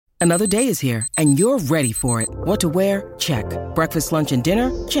Another day is here, and you're ready for it. What to wear? Check. Breakfast, lunch, and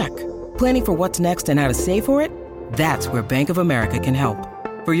dinner? Check. Planning for what's next and how to save for it? That's where Bank of America can help.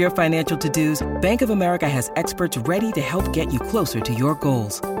 For your financial to-dos, Bank of America has experts ready to help get you closer to your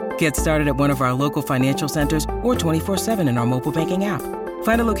goals. Get started at one of our local financial centers or 24/7 in our mobile banking app.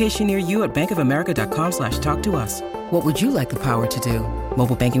 Find a location near you at bankofamerica.com/talktous. What would you like the power to do?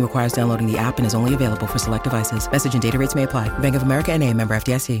 Mobile banking requires downloading the app and is only available for select devices. Message and data rates may apply. Bank of America N.A., member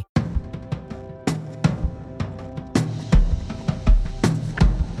FDIC.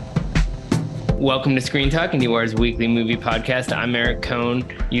 Welcome to Screen Talk, IndieWire's weekly movie podcast. I'm Eric Cohn.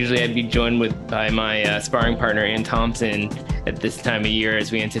 Usually I'd be joined by my sparring partner, Ann Thompson, at this time of year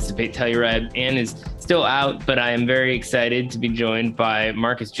as we anticipate Telluride. Ann is still out, but I am very excited to be joined by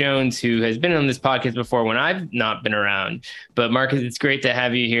Marcus Jones, who has been on this podcast before when I've not been around. But Marcus, it's great to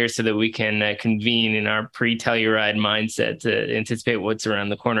have you here so that we can convene in our pre-Telluride mindset to anticipate what's around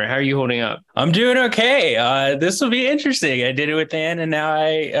the corner. How are you holding up? I'm doing okay. This will be interesting. I did it with Ann, and now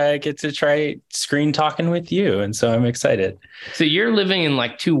I get to try screen talking with you, and so I'm excited. So you're living in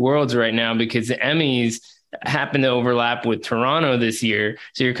like two worlds right now because the Emmys happen to overlap with Toronto this year.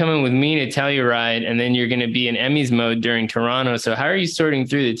 So you're coming with me to Telluride, and then you're going to be in Emmys mode during Toronto. So how are you sorting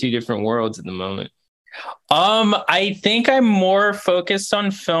through the two different worlds at the moment? I think I'm more focused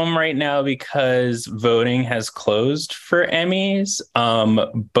on film right now because voting has closed for Emmys.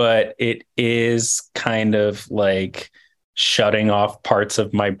 But it is kind of like shutting off parts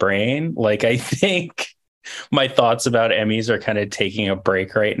of my brain. Like, I think my thoughts about Emmys are kind of taking a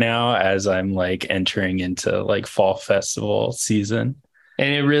break right now as I'm like entering into like fall festival season.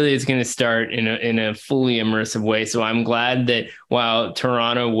 And it really is going to start in a fully immersive way. So I'm glad that while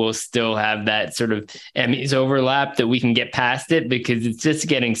Toronto will still have that sort of Emmys overlap, that we can get past it because it's just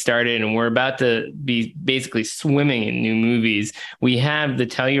getting started and we're about to be basically swimming in new movies. We have the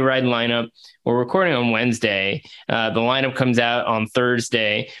Telluride lineup. We're recording on Wednesday. The lineup comes out on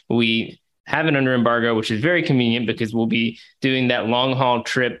Thursday. We have it under embargo, which is very convenient because we'll be doing that long haul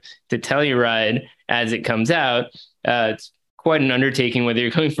trip to Telluride as it comes out. It's quite an undertaking, whether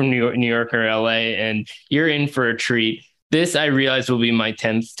you're coming from New York or LA, and you're in for a treat. This, I realize, will be my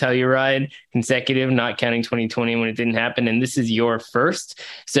 10th Telluride consecutive, not counting 2020 when it didn't happen. And this is your first.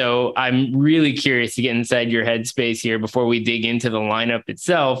 So I'm really curious to get inside your headspace here before we dig into the lineup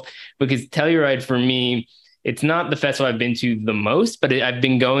itself, because Telluride for me, it's not the festival I've been to the most, but I've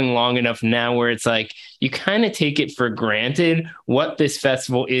been going long enough now where it's like you kind of take it for granted what this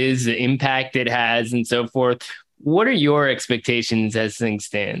festival is, the impact it has, and so forth. What are your expectations as things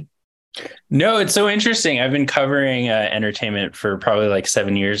stand? No, it's so interesting. I've been covering entertainment for probably like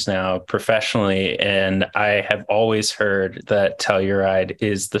 7 years now professionally, and I have always heard that Telluride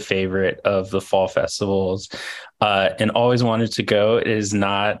is the favorite of the fall festivals and always wanted to go. It is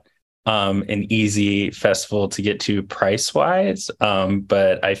not an easy festival to get to price-wise,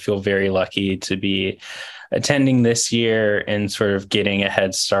 but I feel very lucky to be attending this year and sort of getting a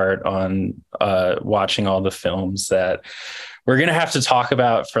head start on watching all the films that we're going to have to talk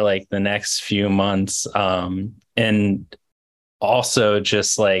about for like the next few months. And also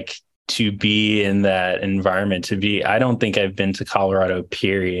just like to be in that environment, I don't think I've been to Colorado,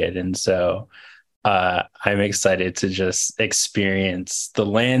 period. And so I'm excited to just experience the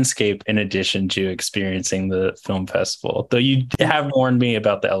landscape in addition to experiencing the film festival, though you have warned me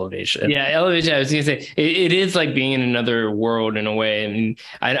about the elevation. Yeah, elevation. I was going to say, it is like being in another world in a way. I mean,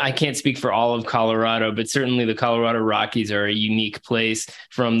 I can't speak for all of Colorado, but certainly the Colorado Rockies are a unique place,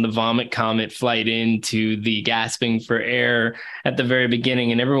 from the Vomit Comet flight into the gasping for air at the very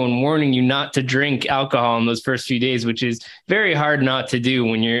beginning, and everyone warning you not to drink alcohol in those first few days, which is very hard not to do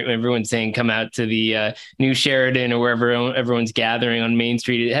when everyone's saying come out to the new Sheridan or wherever everyone's gathering on Main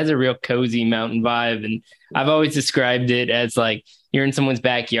Street. It has a real cozy mountain vibe, and I've always described it as like you're in someone's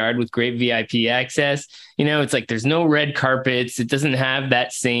backyard with great VIP access. You know, it's like there's no red carpets. It doesn't have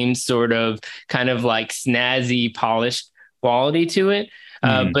that same sort of kind of like snazzy, polished quality to it.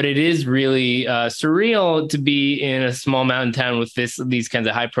 But it is really surreal to be in a small mountain town with these kinds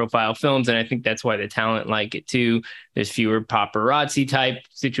of high profile films. And I think that's why the talent like it too. There's fewer paparazzi type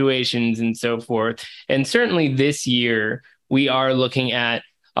situations and so forth. And certainly this year, we are looking at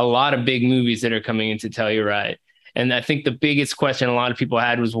a lot of big movies that are coming into Telluride. And I think the biggest question a lot of people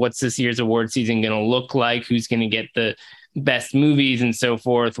had was, what's this year's award season going to look like? Who's going to get the best movies and so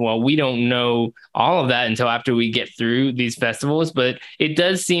forth? Well, we don't know all of that until after we get through these festivals, but it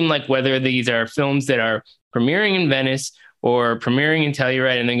does seem like whether these are films that are premiering in Venice or premiering in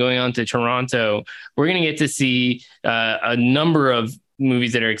Telluride and then going on to Toronto, we're going to get to see a number of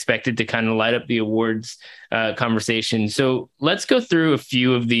movies that are expected to kind of light up the awards conversation. So let's go through a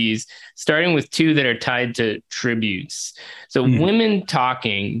few of these, starting with two that are tied to tributes. So Women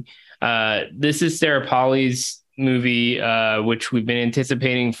Talking. This is Sarah Polley's movie, which we've been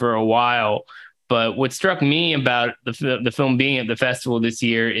anticipating for a while. But what struck me about the film being at the festival this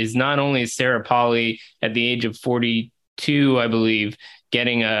year is not only is Sarah Polley at the age of 42, I believe,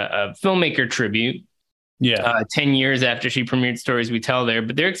 getting a filmmaker tribute. 10 years after she premiered Stories We Tell there,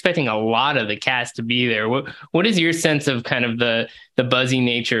 but they're expecting a lot of the cast to be there. What is your sense of kind of the buzzy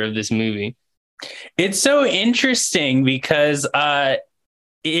nature of this movie? It's so interesting because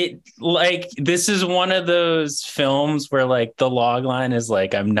this is one of those films where like the log line is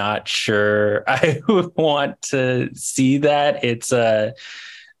like, I'm not sure I would want to see that. It's a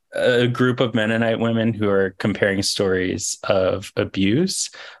group of Mennonite women who are comparing stories of abuse.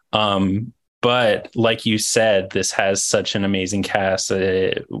 But like you said, this has such an amazing cast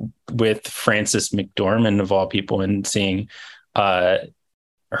with Frances McDormand of all people, and seeing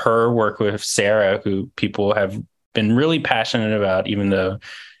her work with Sarah, who people have been really passionate about, even though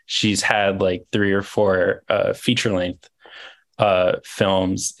she's had like 3 or 4 feature-length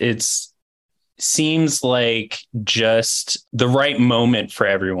films. It's seems like just the right moment for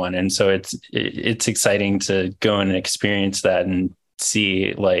everyone, and so it's exciting to go and experience that and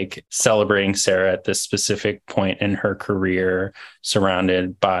see like celebrating Sarah at this specific point in her career,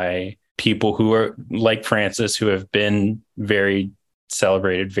 surrounded by people who are like Frances, who have been very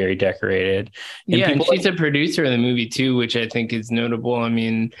celebrated, very decorated. And she's a producer of the movie too, which I think is notable. I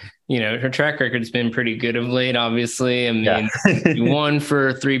mean, her track record's been pretty good of late, obviously. I mean, she won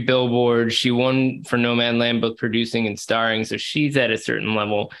for 3 Billboards. She won for Nomadland, both producing and starring. So she's at a certain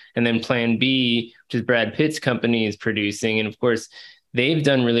level. And then Plan B, which is Brad Pitt's company, is producing. And of course, they've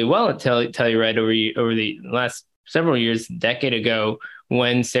done really well at Telluride over the last several years. A decade ago,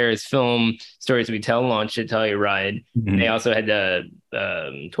 when Sarah's film Stories We Tell launched at Telluride, they also had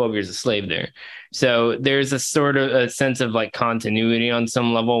 12 Years a Slave there. So there's a sort of a sense of like continuity on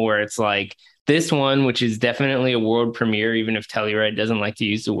some level, where it's like this one, which is definitely a world premiere, even if Telluride doesn't like to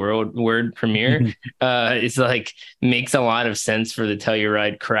use the word premiere, it's like makes a lot of sense for the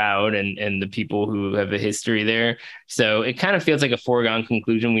Telluride crowd and the people who have a history there. So it kind of feels like a foregone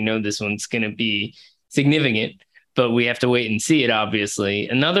conclusion. We know this one's going to be significant, but we have to wait and see it, obviously.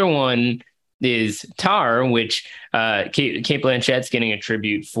 Another one is Tar, which Cate Blanchett's getting a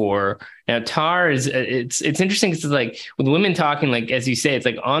tribute for. Now, Tar is it's interesting because it's like with Women Talking, like as you say, it's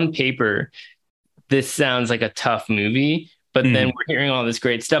like on paper, this sounds like a tough movie, but then we're hearing all this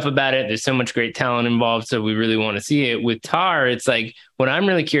great stuff about it. There's so much great talent involved, so we really want to see it. With Tar, it's like what I'm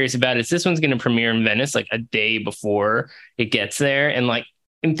really curious about is this one's going to premiere in Venice like a day before it gets there, and like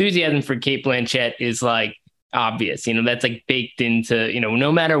enthusiasm for Cate Blanchett is like obvious, that's like baked into,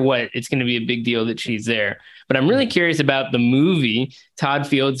 no matter what, it's going to be a big deal that she's there. But I'm really curious about the movie, Todd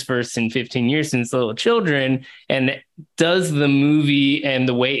Field's first in 15 years since Little Children. And does the movie and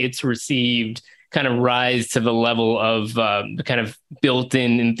the way it's received kind of rise to the level of the kind of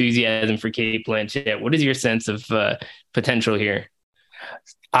built-in enthusiasm for Cate Blanchett? What is your sense of potential here?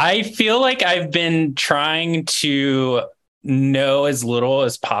 I feel like I've been trying to know as little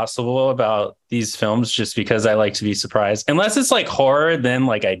as possible about these films, just because I like to be surprised. Unless it's like horror, then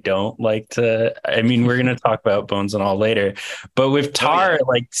like I don't like to. I mean, we're gonna talk about Bones and All later, but with Tar,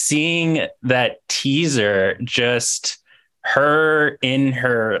 like seeing that teaser, just her in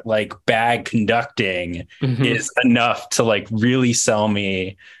her like bag conducting is enough to like really sell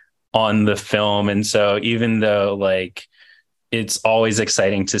me on the film. And so even though like it's always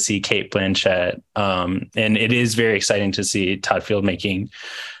exciting to see Cate Blanchett, and it is very exciting to see Todd Field making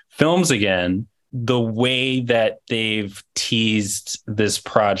films again, the way that they've teased this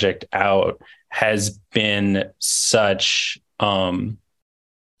project out has been such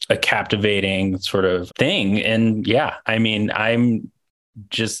a captivating sort of thing. And yeah, I mean, I'm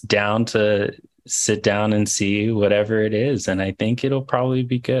just down to sit down and see whatever it is, and I think it'll probably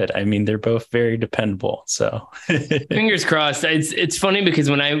be good. I mean, they're both very dependable, so fingers crossed. It's funny because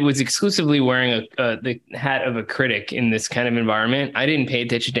when I was exclusively wearing the hat of a critic in this kind of environment, I didn't pay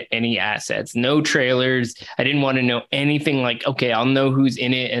attention to any assets, no trailers. I didn't want to know anything like, okay, I'll know who's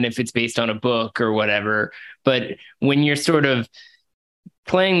in it and if it's based on a book or whatever. But when you're sort of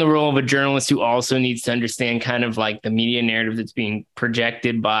playing the role of a journalist who also needs to understand kind of like the media narrative that's being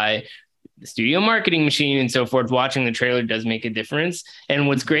projected by the studio marketing machine and so forth, watching the trailer does make a difference. And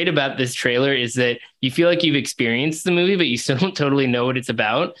what's great about this trailer is that you feel like you've experienced the movie, but you still don't totally know what it's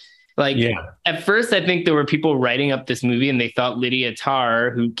about. Like Yeah. at first, I think there were people writing up this movie and they thought Lydia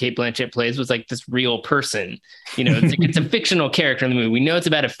Tarr, who Kate Blanchett plays, was like this real person. It's like it's a fictional character in the movie. We know it's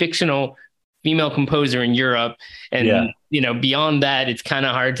about a fictional female composer in Europe. Yeah. And, beyond that, it's kind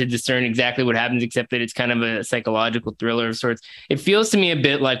of hard to discern exactly what happens, except that it's kind of a psychological thriller of sorts. It feels to me a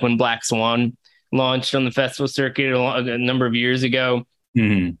bit like when Black Swan launched on the festival circuit a number of years ago.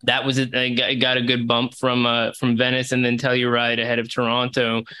 Mhm. That was it got a good bump from Venice, and then Telluride ahead of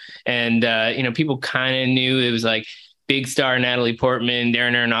Toronto. And people kind of knew it was like big star Natalie Portman,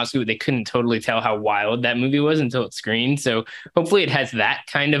 Darren Aronofsky, but they couldn't totally tell how wild that movie was until it screened. So hopefully it has that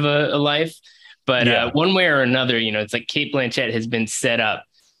kind of a life. But one way or another, it's like Kate Blanchett has been set up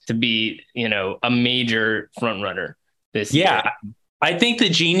to be, a major front runner this year. I think the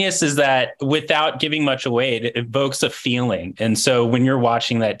genius is that without giving much away, it evokes a feeling. And so when you're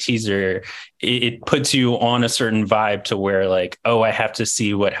watching that teaser, it puts you on a certain vibe to where like, oh, I have to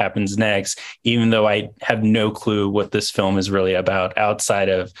see what happens next, even though I have no clue what this film is really about outside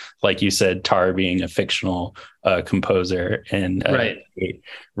of, like you said, Tar being a fictional composer and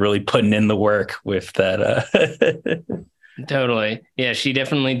really putting in the work with that. Totally. Yeah, she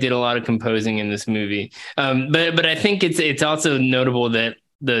definitely did a lot of composing in this movie. But I think it's also notable that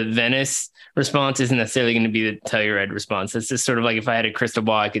the Venice response isn't necessarily going to be the Telluride response. It's just sort of like if I had a crystal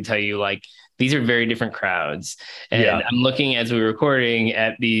ball, I could tell you like these are very different crowds. And I'm looking as we were recording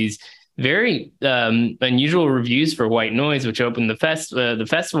at these very unusual reviews for White Noise, which opened the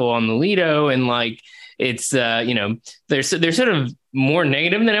festival on the Lido, and like it's they're sort of more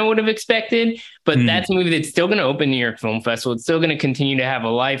negative than I would have expected, but that's a movie that's still going to open New York Film Festival. It's still going to continue to have a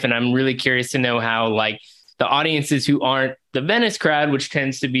life, and I'm really curious to know how like the audiences who aren't the Venice crowd, which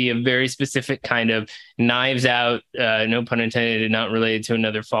tends to be a very specific kind of Knives Out, no pun intended, not related to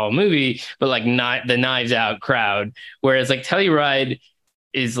another fall movie, but like not the Knives Out crowd, whereas like Telluride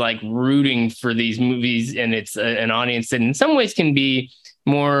is like rooting for these movies, and it's an audience that in some ways can be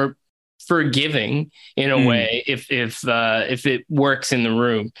more forgiving in a way if it works in the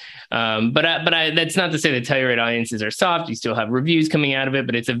room. But that's not to say that Telluride audiences are soft. You still have reviews coming out of it,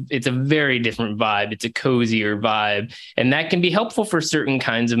 but it's a very different vibe. It's a cozier vibe, and that can be helpful for certain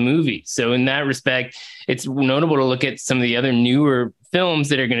kinds of movies. So in that respect, it's notable to look at some of the other newer films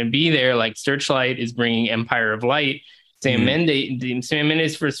that are going to be there. Like Searchlight is bringing Empire of Light, Sam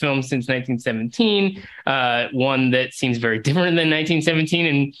Mendes' first film since 1917, one that seems very different than 1917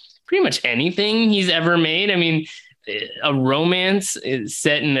 and pretty much anything he's ever made. I mean, a romance is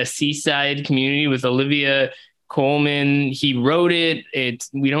set in a seaside community with Olivia Colman. He wrote it.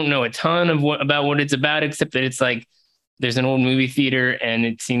 We don't know a ton of about what it's about, except that it's like there's an old movie theater and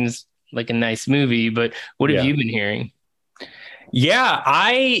it seems like a nice movie. But what have you been hearing? Yeah,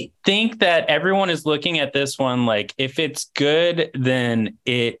 I think that everyone is looking at this one like if it's good, then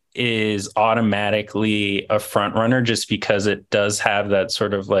it is automatically a front runner just because it does have that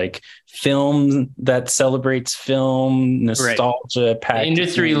sort of like film that celebrates film nostalgia. The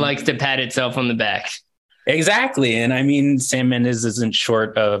industry likes to pat itself on the back. Exactly. And I mean, Sam Mendes isn't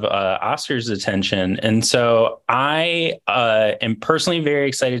short of Oscar's attention. And so I am personally very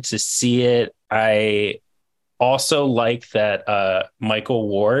excited to see it. I also like that Michael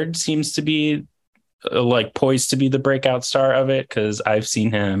Ward seems to be like poised to be the breakout star of it, because I've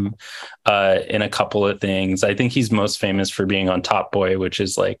seen him in a couple of things. I think he's most famous for being on Top Boy, which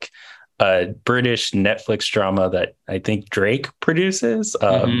is like a British Netflix drama that I think Drake produces.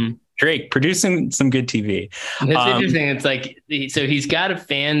 Drake producing some good TV. That's interesting. It's like, so he's got a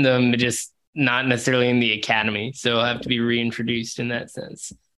fandom, just not necessarily in the Academy. So he'll have to be reintroduced in that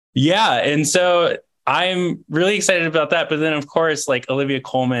sense. Yeah. And so I'm really excited about that. But then, of course, like Olivia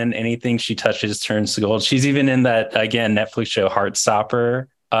Colman, anything she touches turns to gold. She's even in that, again, Netflix show Heartstopper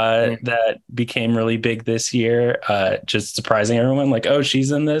that became really big this year, just surprising everyone like, oh,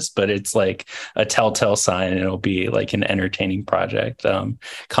 she's in this, but it's like a telltale sign and it'll be like an entertaining project.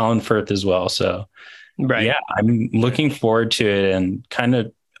 Colin Firth as well. So, yeah, I'm looking forward to it and kind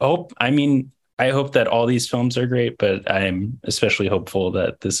of I hope that all these films are great, but I'm especially hopeful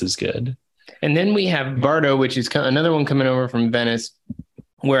that this is good. And then we have Bardo, which is another one coming over from Venice,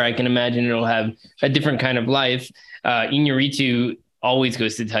 where I can imagine it'll have a different kind of life. Iñárritu always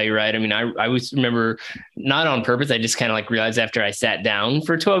goes to Telluride. I mean, I always remember, not on purpose, I just kind of like realized after I sat down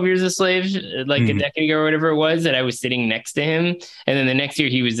for 12 Years a Slave, like a decade ago or whatever it was, that I was sitting next to him. And then the next year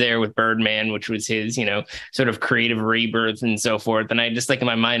he was there with Birdman, which was his, sort of creative rebirth and so forth. And I just like in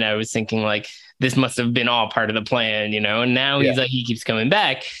my mind, I was thinking like, this must have been all part of the plan, and now he's like, he keeps coming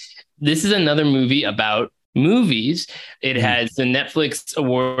back. This is another movie about movies. It has the Netflix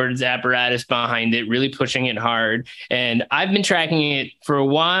awards apparatus behind it, really pushing it hard. And I've been tracking it for a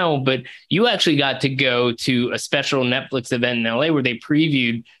while, but you actually got to go to a special Netflix event in LA where they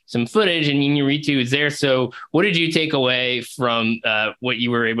previewed some footage, and Iñárritu is there. So what did you take away from what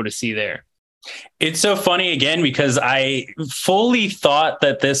you were able to see there? It's so funny again, because I fully thought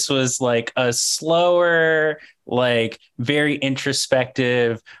that this was like a slower, like very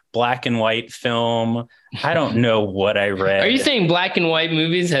introspective black and white film. I don't know what I read. Are you saying black and white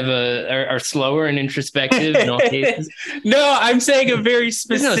movies are slower and introspective in all cases? No, I'm saying a very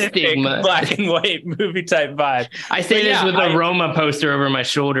specific black and white movie type vibe. I say this with a Roma poster over my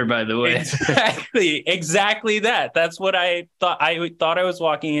shoulder, by the way. Exactly that. That's what I thought. I thought I was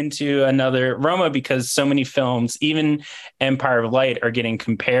walking into another Roma, because so many films, even Empire of Light, are getting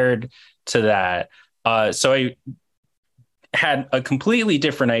compared to that. So I had a completely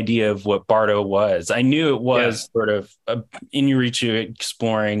different idea of what Bardo was. I knew it was sort of Iñárritu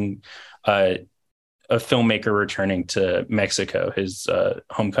exploring a filmmaker returning to Mexico, his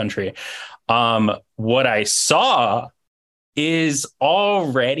home country. What I saw is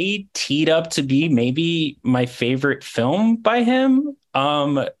already teed up to be maybe my favorite film by him,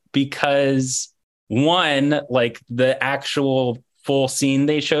 because one, like the actual full scene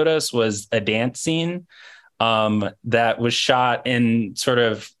they showed us was a dance scene that was shot in sort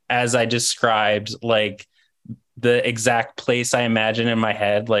of, as I described, like the exact place I imagine in my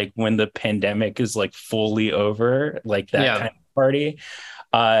head, like when the pandemic is like fully over, like that kind of party.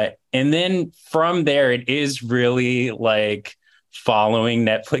 And then from there, it is really like following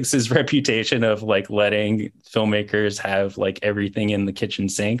Netflix's reputation of like letting filmmakers have like everything in the kitchen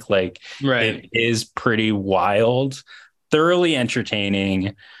sink. Like it is pretty wild, thoroughly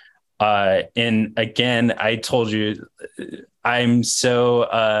entertaining. And again, I told you, I'm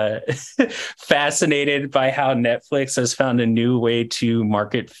so fascinated by how Netflix has found a new way to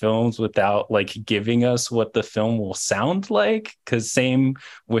market films without like giving us what the film will sound like. Because same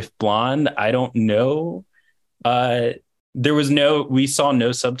with Blonde, I don't know. We saw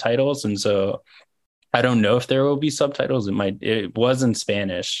no subtitles, and so I don't know if there will be subtitles. It was in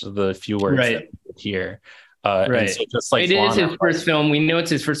Spanish, the few words that here. So just like it is his first film. We know it's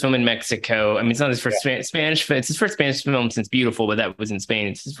his first film in Mexico. I mean, it's not his first Spanish. It's his first Spanish film since Beautiful, but that was in Spain.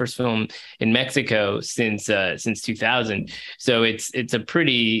 It's his first film in Mexico since 2000. So it's a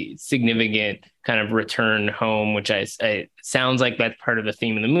pretty significant kind of return home, which I sounds like that's part of the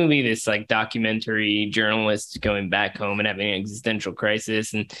theme of the movie. This like documentary journalist going back home and having an existential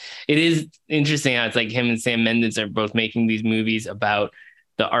crisis, and it is interesting how it's like him and Sam Mendes are both making these movies about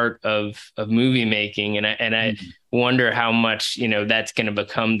the art of movie making, and I wonder how much that's going to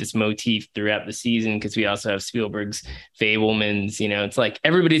become this motif throughout the season, because we also have Spielberg's Fabelmans. It's like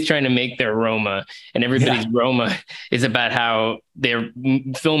everybody's trying to make their Roma, and everybody's Roma is about how they're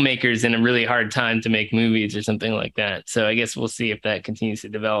filmmakers in a really hard time to make movies or something like that. So I guess we'll see if that continues to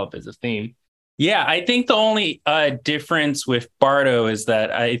develop as a theme. Yeah, I think the only difference with Bardo is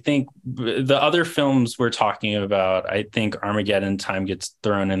that I think the other films we're talking about, I think Armageddon, Time Gets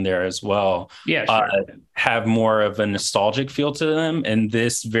Thrown in there as well, have more of a nostalgic feel to them. And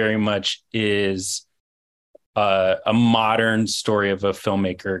this very much is a modern story of a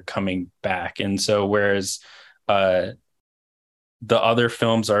filmmaker coming back. And so whereas the other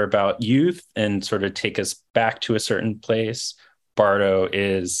films are about youth and sort of take us back to a certain place, Bardo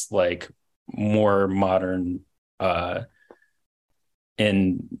is like more modern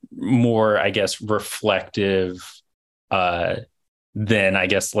and more, I guess, reflective than, I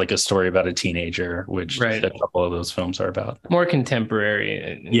guess, like a story about a teenager, which a couple of those films are about. More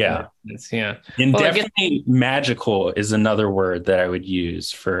contemporary. Yeah. And definitely magical is another word that I would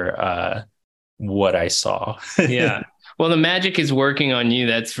use for what I saw. Yeah. Well, the magic is working on you,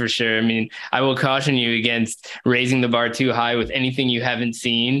 that's for sure. I mean, I will caution you against raising the bar too high with anything you haven't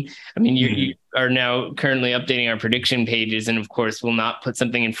seen. I mean, you are now currently updating our prediction pages, and of course, we'll not put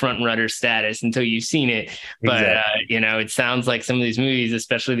something in front runner status until you've seen it. But, it sounds like some of these movies,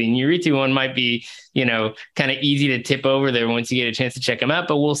 especially the Iñárritu one, might be, kind of easy to tip over there once you get a chance to check them out.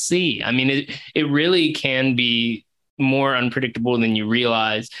 But we'll see. I mean, it really can be more unpredictable than you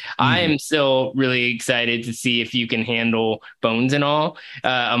realize. I am still really excited to see if you can handle Bones and All,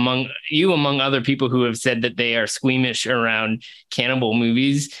 among other people who have said that they are squeamish around cannibal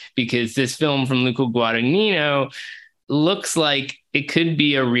movies, because this film from Luca Guadagnino looks like it could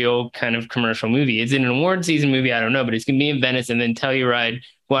be a real kind of commercial movie. Is it an award season movie? I don't know, but it's going to be in Venice, and then Telluride.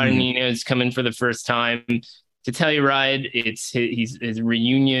 Guadagnino is coming for the first time to Telluride. It's his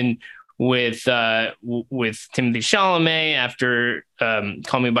reunion with Timothy Chalamet after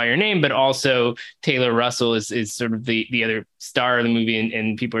Call Me by Your Name, but also Taylor Russell is sort of the other star of the movie,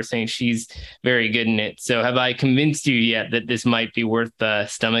 and people are saying she's very good in it. So have I convinced you yet that this might be worth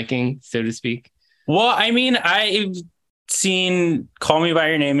stomaching, so to speak? Well, I mean, I've seen Call Me by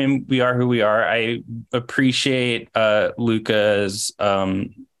Your Name and We Are Who We Are. I appreciate Luca's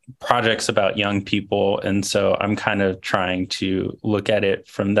projects about young people, and so I'm kind of trying to look at it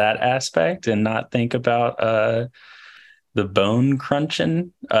from that aspect and not think about the bone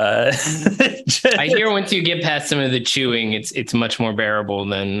crunching. I hear once you get past some of the chewing, it's much more bearable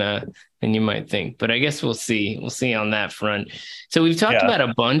than you might think. But I guess we'll see. We'll see on that front. So we've talked about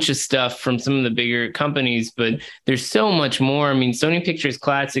a bunch of stuff from some of the bigger companies, but there's so much more. I mean, Sony Pictures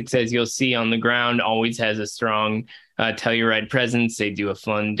Classics, as you'll see on the ground, always has a strong Telluride presence. They do a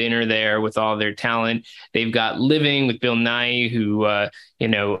fun dinner there with all their talent. They've got Living with Bill Nighy, who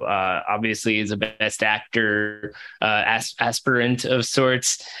obviously is a Best Actor aspirant of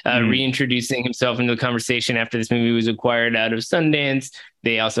sorts, reintroducing himself into the conversation after this movie was acquired out of Sundance.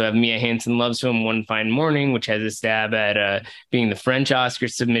 They also have Mia Hansen Loves Film One Fine Morning, which has a stab at being the French Oscar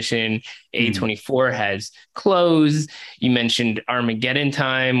submission. A24 has Close. You mentioned Armageddon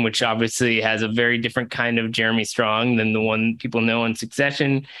Time, which obviously has a very different kind of Jeremy Strong than the one people know on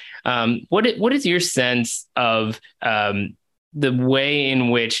Succession. What is your sense of the way in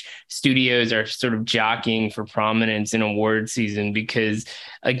which studios are sort of jockeying for prominence in award season? Because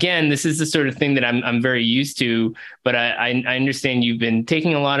again, this is the sort of thing that I'm very used to, but I understand you've been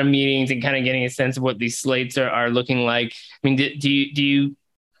taking a lot of meetings and kind of getting a sense of what these slates are looking like. I mean, do you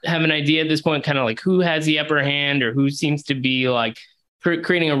have an idea at this point, kind of like who has the upper hand or who seems to be like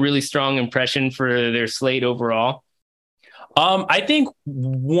creating a really strong impression for their slate overall? I think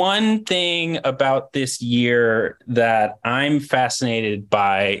one thing about this year that I'm fascinated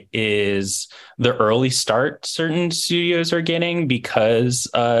by is the early start certain studios are getting because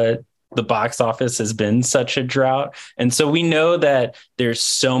the box office has been such a drought. And so we know that there's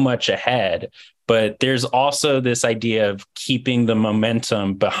so much ahead, but there's also this idea of keeping the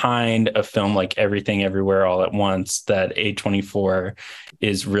momentum behind a film like Everything Everywhere All at Once that A24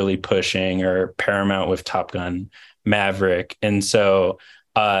 is really pushing, or Paramount with Top Gun Maverick. And so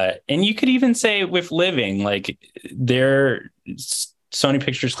and you could even say with Living, like their Sony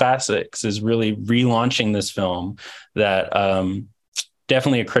Pictures Classics is really relaunching this film that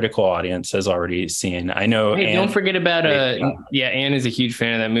definitely a critical audience has already seen. I know. Hey, don't forget about Anne is a huge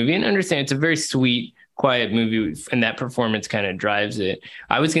fan of that movie, and understand it's a very sweet, quiet movie, and that performance kind of drives it.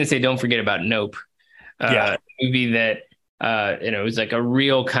 I was going to say, don't forget about Nope, movie that it was like a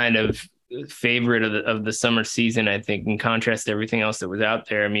real kind of favorite of the summer season, I think, in contrast to everything else that was out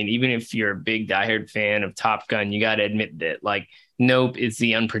there. I mean, even if you're a big diehard fan of Top Gun, you got to admit that like Nope is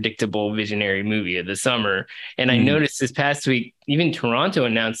the unpredictable visionary movie of the summer. And I noticed this past week, even Toronto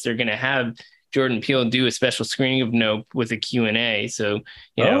announced they're going to have Jordan Peele do a special screening of Nope with a Q&A. So,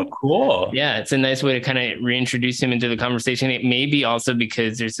 you know, cool. Yeah, it's a nice way to kind of reintroduce him into the conversation. It may be also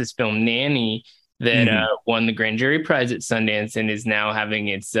because there's this film Nanny that won the Grand Jury Prize at Sundance and is now having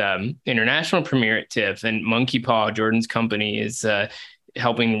its international premiere at TIFF. And Monkey Paw, Jordan's company, is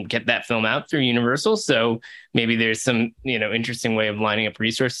helping get that film out through Universal. So maybe there's some, interesting way of lining up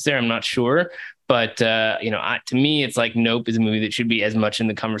resources there. I'm not sure. But, to me, it's like Nope is a movie that should be as much in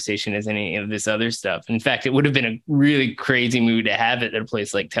the conversation as any of this other stuff. In fact, it would have been a really crazy movie to have it at a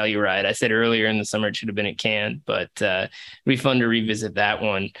place like Telluride. I said earlier in the summer it should have been at Cannes, but it'd be fun to revisit that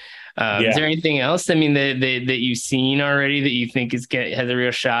one. Is there anything else, I mean, that you've seen already that you think has a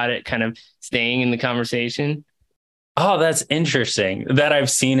real shot at kind of staying in the conversation? Oh, that's interesting that I've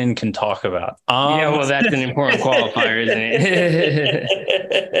seen and can talk about. Well, that's an important qualifier, isn't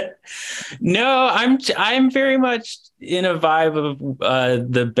it? No, I'm very much in a vibe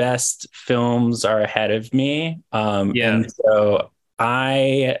of the best films are ahead of me. And so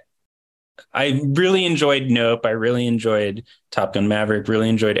I really enjoyed Nope. I really enjoyed Top Gun Maverick, really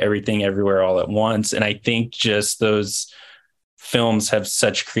enjoyed Everything Everywhere All at Once. And I think just those films have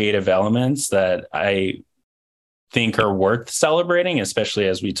such creative elements that I think are worth celebrating, especially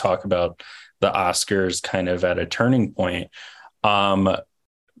as we talk about the Oscars kind of at a turning point.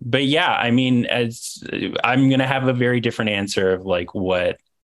 But yeah, I mean, I'm going to have a very different answer of like what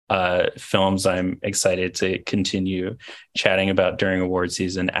films I'm excited to continue chatting about during award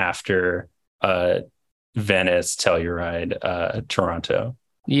season after Venice, Telluride, Toronto.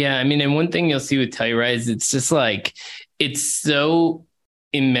 Yeah, I mean, and one thing you'll see with Telluride is it's just like, it's so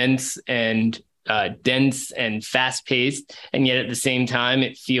immense and dense and fast paced. And yet at the same time,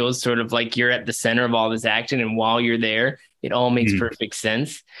 it feels sort of like you're at the center of all this action. And while you're there, it all makes perfect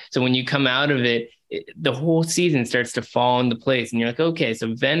sense. So when you come out of it, the whole season starts to fall into place, and you're like, okay,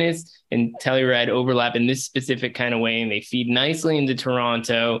 so Venice and Telluride overlap in this specific kind of way, and they feed nicely into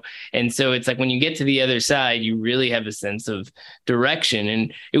Toronto. And so it's like when you get to the other side, you really have a sense of direction.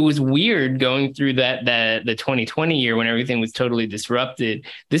 And it was weird going through the 2020 year when everything was totally disrupted.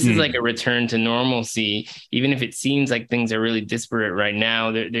 This is like a return to normalcy, even if it seems like things are really disparate right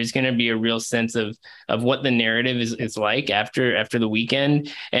now. There's going to be a real sense of what the narrative is like after the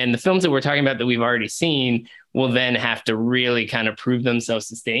weekend, and the films that we're talking about that we've already seen will then have to really kind of prove themselves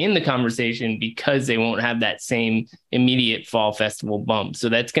to stay in the conversation because they won't have that same immediate fall festival bump. So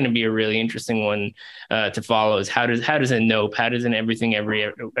that's going to be a really interesting one to follow, is how does a Nope, how does an Everything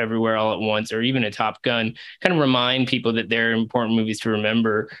Everywhere All at Once, or even a Top Gun kind of remind people that they're important movies to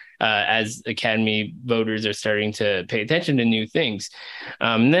remember as Academy voters are starting to pay attention to new things.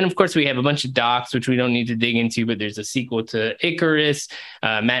 And then, of course, we have a bunch of docs, which we don't need to dig into, but there's a sequel to Icarus.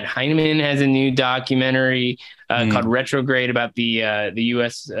 Matt Heineman has a new documentary called Retrograde about the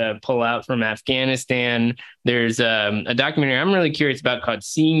U.S. pullout from Afghanistan. There's a documentary I'm really curious about called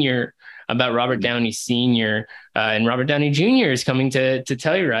Senior, about Robert Downey Sr. And Robert Downey Jr. is coming to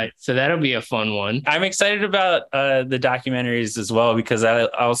Telluride. So that'll be a fun one. I'm excited about the documentaries as well, because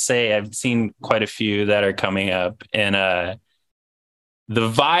I'll say I've seen quite a few that are coming up. And the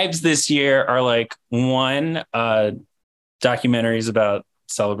vibes this year are like, one, documentaries about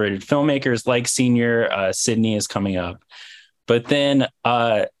celebrated filmmakers like Senior. Sydney is coming up. But then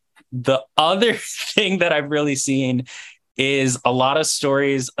the other thing that I've really seen is a lot of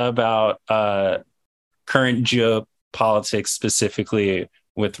stories about current geopolitics, specifically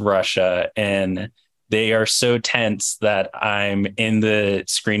with Russia. And they are so tense that I'm in the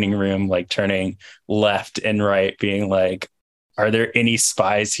screening room, like turning left and right, being like, are there any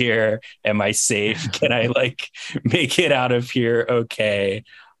spies here? Am I safe? Can I like make it out of here? Okay.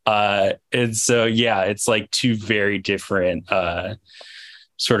 And so, yeah, it's like two very different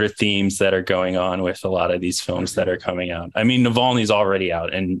sort of themes that are going on with a lot of these films that are coming out. I mean, Navalny's already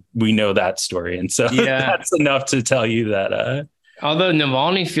out, and we know that story. And so that's enough to tell you that. Although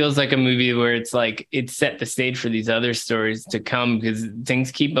Navalny feels like a movie where it's like it set the stage for these other stories to come, because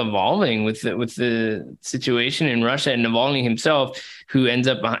things keep evolving with the situation in Russia. And Navalny himself, who ends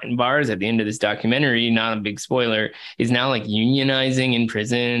up behind bars at the end of this documentary, not a big spoiler, is now like unionizing in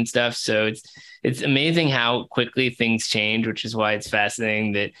prison and stuff. So it's amazing how quickly things change, which is why it's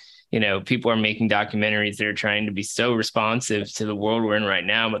fascinating that, you know, people are making documentaries that are trying to be so responsive to the world we're in right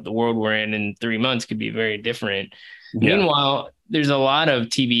now, but the world we're in 3 months could be very different. Yeah. Meanwhile, there's a lot of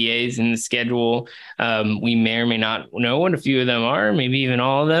TBAs in the schedule. We may or may not know what a few of them are, maybe even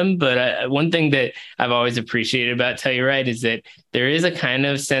all of them. But one thing that I've always appreciated about Telluride is that there is a kind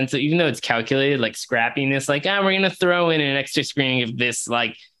of sense of, even though it's calculated, like scrappiness, like, we're going to throw in an extra screening of this,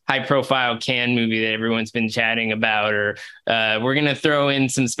 like, high-profile Cannes movie that everyone's been chatting about, or we're going to throw in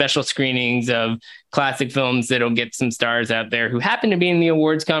some special screenings of classic films that'll get some stars out there who happen to be in the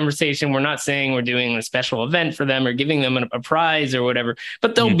awards conversation. We're not saying we're doing a special event for them or giving them a prize or whatever,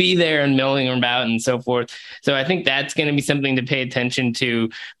 but they'll be there and milling about and so forth. So I think that's going to be something to pay attention to,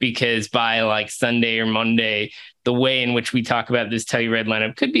 because by like Sunday or Monday, the way in which we talk about this Telluride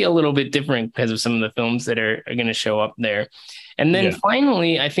lineup could be a little bit different because of some of the films that are going to show up there. And then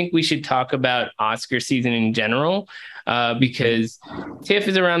finally, I think we should talk about Oscar season in general, because TIFF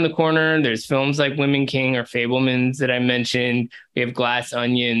is around the corner. There's films like Women King or Fabelmans that I mentioned. We have Glass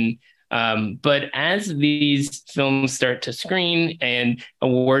Onion. But as these films start to screen and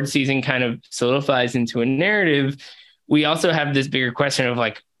award season kind of solidifies into a narrative, we also have this bigger question of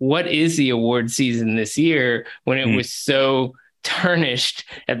like, what is the award season this year when it was so tarnished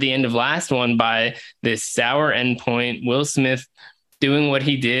at the end of last one by this sour endpoint, Will Smith doing what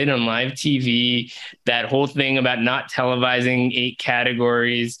he did on live TV, that whole thing about not televising 8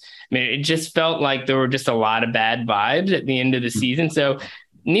 categories. I mean, it just felt like there were just a lot of bad vibes at the end of the season. So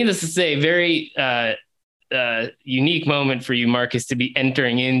needless to say, very unique moment for you, Marcus, to be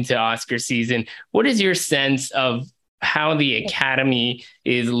entering into Oscar season. What is your sense of how the Academy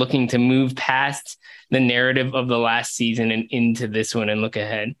is looking to move past the narrative of the last season and into this one and look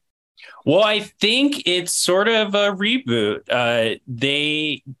ahead? Well, I think it's sort of a reboot.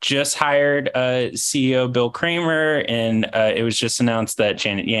 They just hired CEO Bill Kramer, and it was just announced that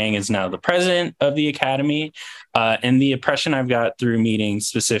Janet Yang is now the president of the Academy. And the impression I've got through meetings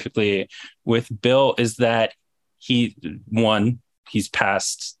specifically with Bill is that he's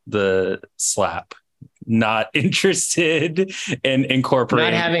passed the slap. not interested in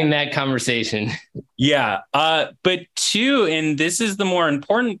incorporating. Not having that conversation. Yeah. But two, and this is the more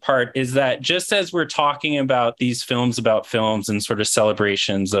important part, is that just as we're talking about these films about films and sort of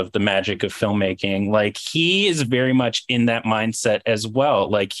celebrations of the magic of filmmaking, like he is very much in that mindset as well.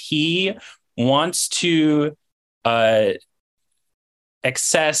 Like he wants to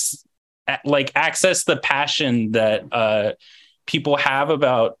access the passion that people have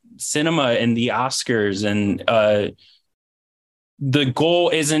about cinema and the Oscars, and the goal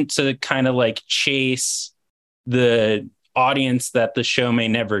isn't to kind of like chase the audience that the show may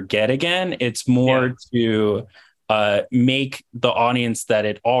never get again. It's more to make the audience that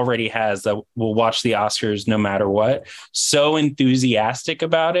it already has, that will watch the Oscars no matter what, so enthusiastic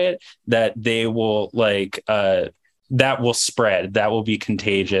about it that they will like that will spread, that will be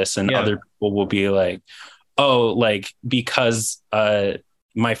contagious, and other people will be like, oh, like because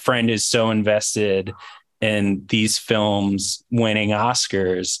my friend is so invested in these films winning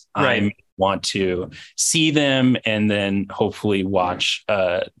Oscars, right, I want to see them and then hopefully watch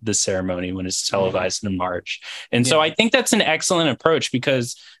the ceremony when it's televised in March. And so I think that's an excellent approach,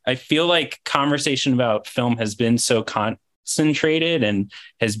 because I feel like conversation about film has been so concentrated and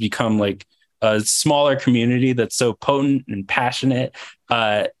has become like a smaller community that's so potent and passionate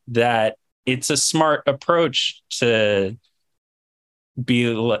that it's a smart approach to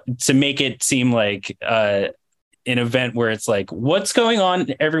make it seem like an event where it's like, what's going on,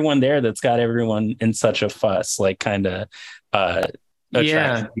 everyone there that's got everyone in such a fuss, like kind of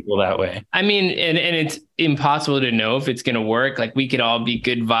attract people that way. I mean, and it's impossible to know if it's going to work. Like we could all be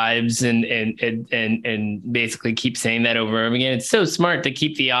good vibes and basically keep saying that over and over again. It's so smart to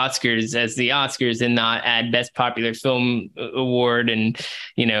keep the Oscars as the Oscars and not add Best Popular Film Award and,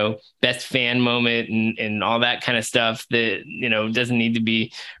 you know, Best Fan Moment and all that kind of stuff that, you know, doesn't need to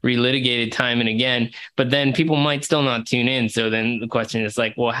be relitigated time and again. But then people might still not tune in. So then the question is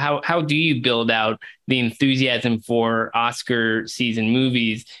like, well, how do you build out the enthusiasm for Oscar season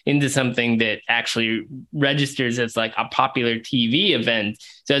movies into something that actually registers as like a popular TV event?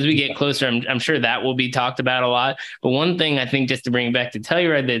 So as we get closer, I'm sure that will be talked about a lot. But one thing I think, just to bring it back to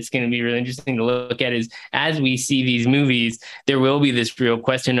Telluride, that's going to be really interesting to look at is as we see these movies, there will be this real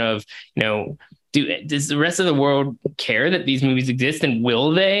question of, you know, does the rest of the world care that these movies exist, and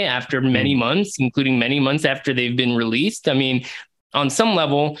will they after many months, including many months after they've been released? I mean, on some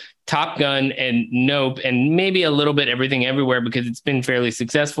level, Top Gun and Nope, and maybe a little bit Everything Everywhere, because it's been fairly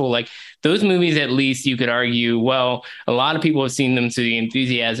successful. Like those movies, at least you could argue, well, a lot of people have seen them, so the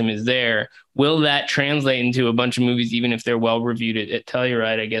enthusiasm is there. Will that translate into a bunch of movies, even if they're well reviewed at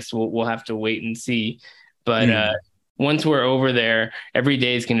Telluride? I guess we'll have to wait and see. But once we're over there, every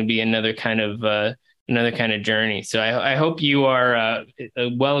day is going to be another kind of journey. So I hope you are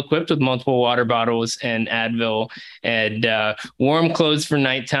well equipped with multiple water bottles and Advil and warm clothes for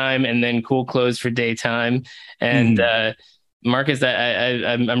nighttime and then cool clothes for daytime. And Marcus,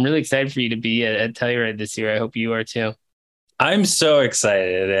 I'm really excited for you to be at Telluride this year. I hope you are too. I'm so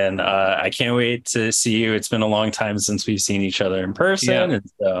excited, and I can't wait to see you. It's been a long time since we've seen each other in person, and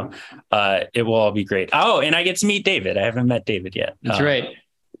so it will all be great. Oh, and I get to meet David. I haven't met David yet. That's right.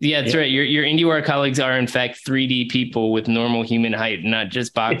 Yeah, that's right. Your IndieWire colleagues are, in fact, 3D people with normal human height, not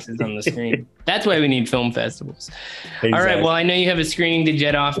just boxes on the screen. That's why we need film festivals. Exactly. All right. Well, I know you have a screening to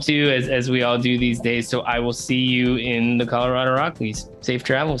jet off to, as we all do these days. So I will see you in the Colorado Rockies. Safe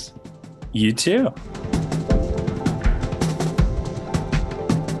travels. You too.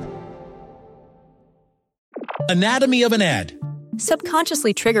 Anatomy of an ad.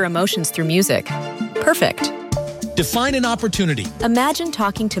 Subconsciously trigger emotions through music. Perfect. Define an opportunity. Imagine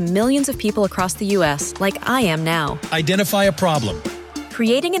talking to millions of people across the U.S. like I am now. Identify a problem.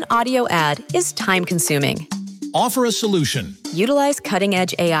 Creating an audio ad is time-consuming. Offer a solution. Utilize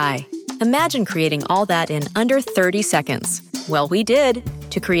cutting-edge AI. Imagine creating all that in under 30 seconds. Well, we did,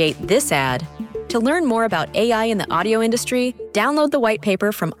 to create this ad. To learn more about AI in the audio industry, download the white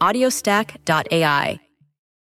paper from audiostack.ai.